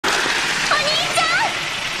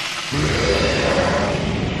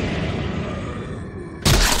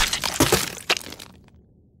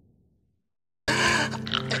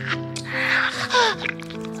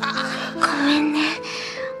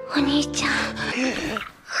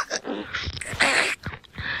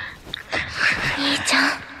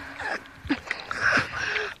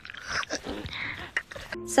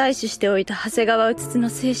採取しておいた長谷川うつつの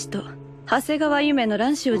精子と長谷川夢の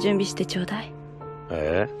卵子を準備してちょうだい。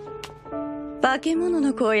化け物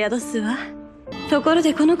の子を宿すわ。ところ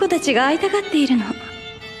でこの子たちが会いたがっているの。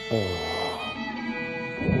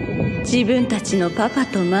自分たちのパパ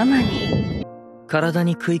とママに。体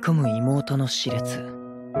に食い込む妹の歯列。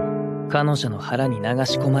彼女の腹に流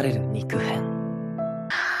し込まれる肉片。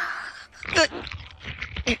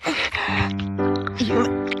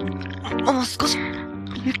もう少し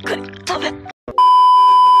ゆっくり食べ。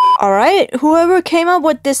Alright, whoever came up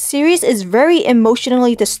with this series is very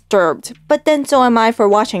emotionally disturbed, but then so am I for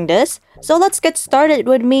watching this. So let's get started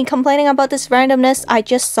with me complaining about this randomness I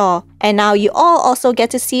just saw. And now you all also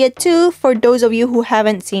get to see it too, for those of you who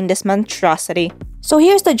haven't seen this monstrosity. So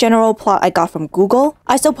here's the general plot I got from Google.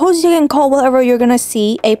 I suppose you can call whatever you're gonna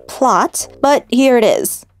see a plot, but here it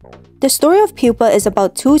is. The story of PUPA is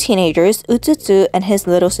about two teenagers, Utsutsu and his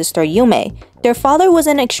little sister Yume. Their father was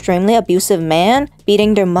an extremely abusive man,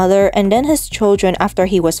 beating their mother and then his children after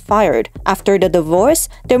he was fired. After the divorce,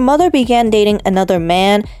 their mother began dating another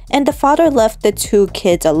man, and the father left the two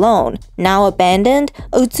kids alone. Now abandoned,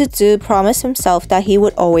 Utsutsu promised himself that he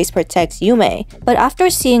would always protect Yume. But after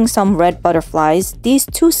seeing some red butterflies, these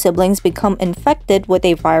two siblings become infected with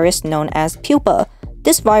a virus known as PUPA.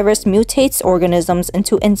 This virus mutates organisms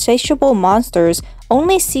into insatiable monsters,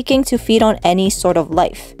 only seeking to feed on any sort of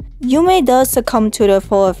life. Yume does succumb to the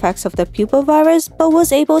full effects of the PUPA virus, but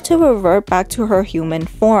was able to revert back to her human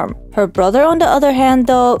form. Her brother, on the other hand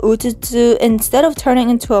though, Utsutsu, instead of turning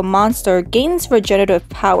into a monster, gains regenerative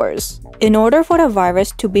powers. In order for the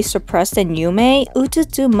virus to be suppressed in Yume,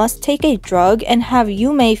 Utsutsu must take a drug and have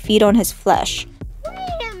Yume feed on his flesh.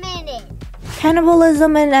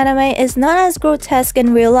 Cannibalism in anime is not as grotesque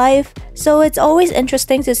in real life, so it's always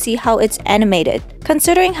interesting to see how it's animated.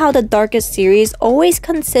 Considering how the Darkest series always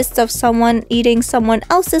consists of someone eating someone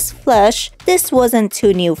else's flesh, this wasn't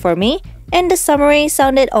too new for me, and the summary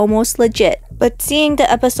sounded almost legit. But seeing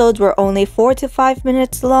the episodes were only 4 to 5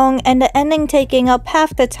 minutes long and the ending taking up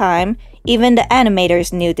half the time, even the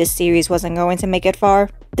animators knew this series wasn't going to make it far.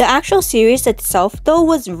 The actual series itself though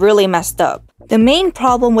was really messed up. The main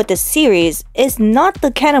problem with the series is not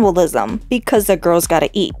the cannibalism, because the girls gotta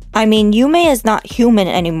eat. I mean, Yume is not human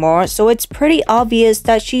anymore, so it's pretty obvious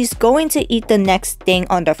that she's going to eat the next thing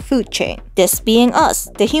on the food chain. This being us,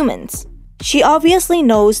 the humans. She obviously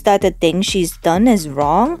knows that the thing she's done is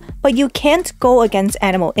wrong, but you can't go against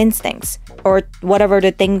animal instincts, or whatever the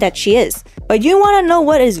thing that she is. But you wanna know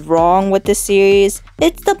what is wrong with this series?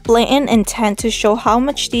 It's the blatant intent to show how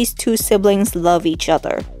much these two siblings love each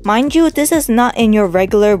other. Mind you, this is not in your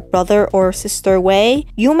regular brother or sister way.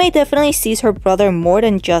 Yume definitely sees her brother more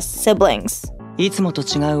than just siblings. いつもと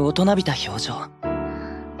違う大人びた表情。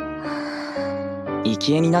生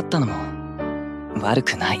き餌になったのも悪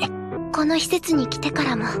くない。この施設に来てか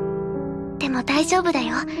らも。でも大丈夫だ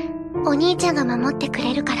よ。お兄ちゃんが守ってく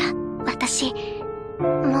れるから、私、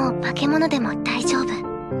もう化け物でも大丈夫。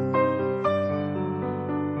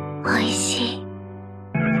おいしい。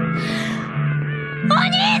お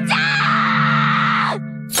兄ちゃん！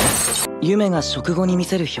夢が食後に見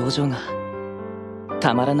せる表情が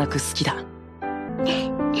たまらなく好きだ。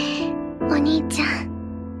お兄ちゃ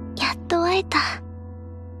ん、やっと会えた。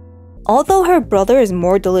Although her brother is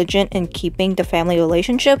more diligent in keeping the family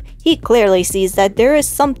relationship, he clearly sees that there is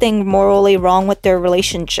something morally wrong with their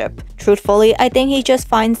relationship. Truthfully, I think he just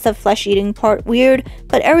finds the flesh-eating part weird,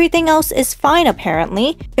 but everything else is fine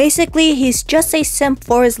apparently. Basically, he's just a simp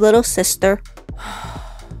for his little sister.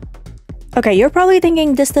 Okay, you're probably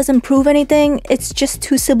thinking this doesn't prove anything, it's just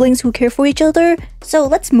two siblings who care for each other, so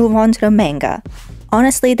let's move on to the manga.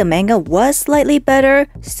 Honestly, the manga was slightly better,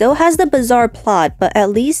 still has the bizarre plot, but at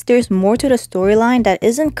least there's more to the storyline that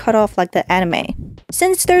isn't cut off like the anime.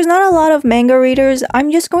 Since there's not a lot of manga readers, I'm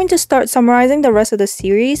just going to start summarizing the rest of the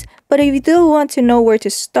series, but if you do want to know where to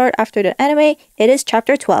start after the anime, it is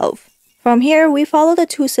chapter 12. From here, we follow the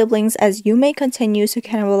two siblings as Yume continues to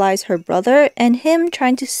cannibalize her brother and him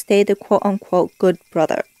trying to stay the quote-unquote good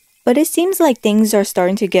brother. But it seems like things are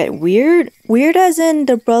starting to get weird. Weird as in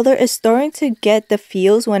the brother is starting to get the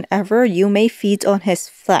feels whenever Yume feeds on his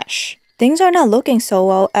flesh. Things are not looking so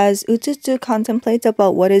well as Utsutsu contemplates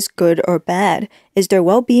about what is good or bad. Is their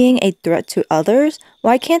well-being a threat to others?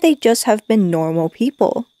 Why can't they just have been normal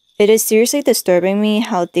people? It is seriously disturbing me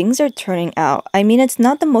how things are turning out. I mean, it's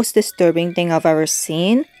not the most disturbing thing I've ever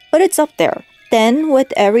seen, but it's up there. Then,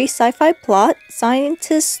 with every sci-fi plot,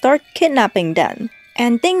 scientists start kidnapping them.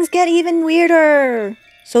 And things get even weirder!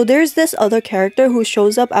 So there's this other character who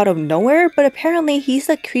shows up out of nowhere, but apparently he's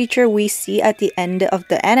the creature we see at the end of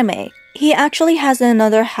the anime. He actually has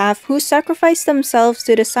another half who sacrificed themselves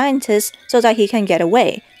to the scientists so that he can get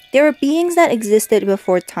away. They were beings that existed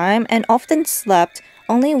before time and often slept,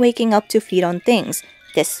 only waking up to feed on things.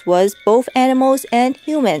 This was both animals and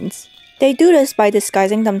humans. They do this by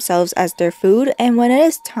disguising themselves as their food, and when it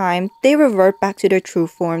is time, they revert back to their true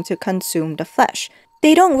form to consume the flesh.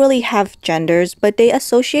 They don't really have genders, but they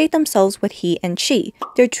associate themselves with he and she.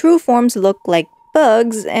 Their true forms look like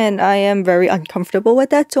bugs, and I am very uncomfortable with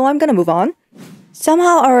that, so I'm gonna move on.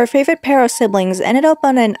 Somehow our favorite pair of siblings ended up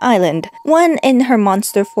on an island, one in her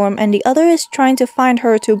monster form and the other is trying to find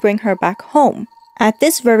her to bring her back home. At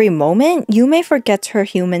this very moment, Yume forgets her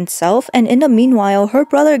human self, and in the meanwhile, her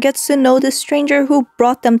brother gets to know the stranger who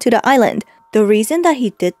brought them to the island. The reason that he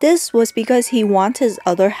did this was because he wants his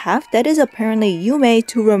other half, that is apparently Yume,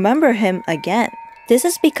 to remember him again. This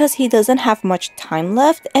is because he doesn't have much time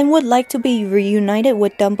left and would like to be reunited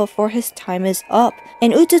with them before his time is up.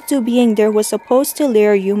 And Utsutsu being there was supposed to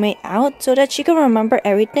lure Yume out so that she can remember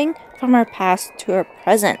everything from her past to her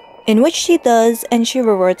present. In which she does, and she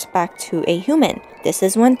reverts back to a human. This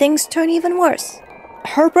is when things turn even worse.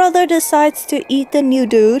 Her brother decides to eat the new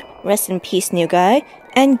dude, rest in peace new guy,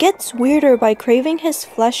 and gets weirder by craving his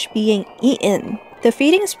flesh being eaten. The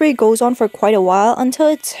feeding spree goes on for quite a while until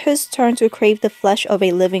it's his turn to crave the flesh of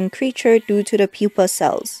a living creature due to the pupa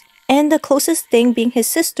cells. And the closest thing being his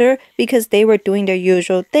sister because they were doing their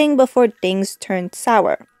usual thing before things turned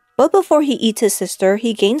sour. But before he eats his sister,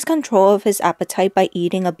 he gains control of his appetite by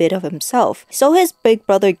eating a bit of himself. So his big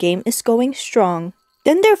brother game is going strong.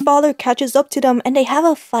 Then their father catches up to them and they have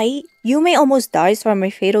a fight. Yume almost dies from a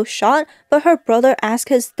fatal shot, but her brother asks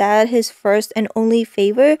his dad his first and only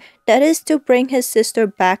favor, that is to bring his sister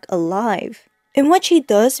back alive. In which he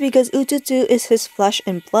does because Utsutsu is his flesh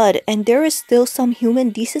and blood and there is still some human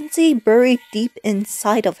decency buried deep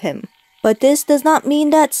inside of him. But this does not mean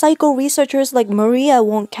that psycho researchers like Maria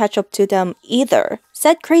won't catch up to them either.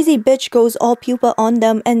 Said crazy bitch goes all pupa on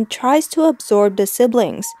them and tries to absorb the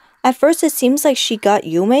siblings. At first it seems like she got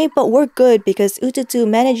Yume, but we're good because Utsutsu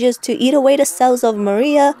manages to eat away the cells of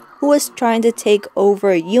Maria, who is trying to take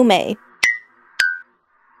over Yume.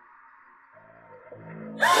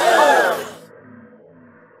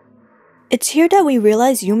 It's here that we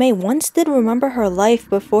realize Yume once did remember her life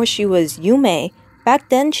before she was Yume. Back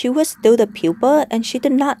then, she was still the pupa and she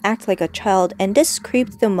did not act like a child, and this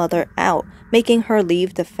creeped the mother out, making her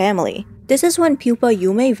leave the family. This is when pupa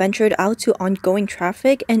Yume ventured out to ongoing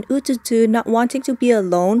traffic and Utsutsu, not wanting to be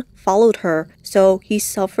alone, followed her, so he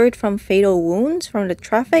suffered from fatal wounds from the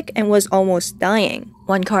traffic and was almost dying.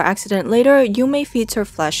 One car accident later, Yume feeds her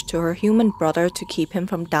flesh to her human brother to keep him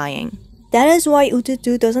from dying. That is why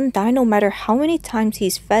Utsutsu doesn't die no matter how many times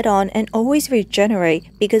he's fed on and always regenerate,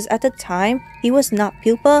 because at the time, he was not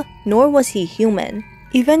pupa, nor was he human.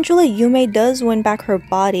 Eventually, Yume does win back her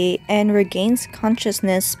body and regains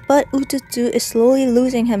consciousness, but Utsutsu is slowly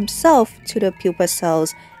losing himself to the pupa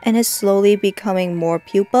cells and is slowly becoming more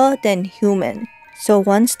pupa than human. So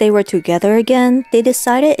once they were together again, they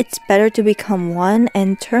decided it's better to become one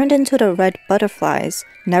and turned into the red butterflies.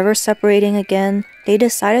 Never separating again, they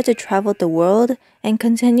decided to travel the world and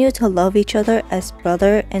continue to love each other as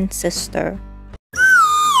brother and sister.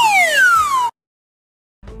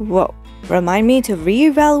 Whoa. Remind me to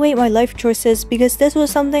reevaluate my life choices because this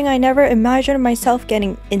was something I never imagined myself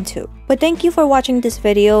getting into. But thank you for watching this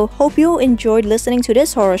video. Hope you enjoyed listening to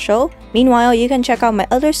this horror show. Meanwhile, you can check out my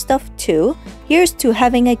other stuff too. Here's to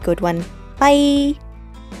having a good one. Bye!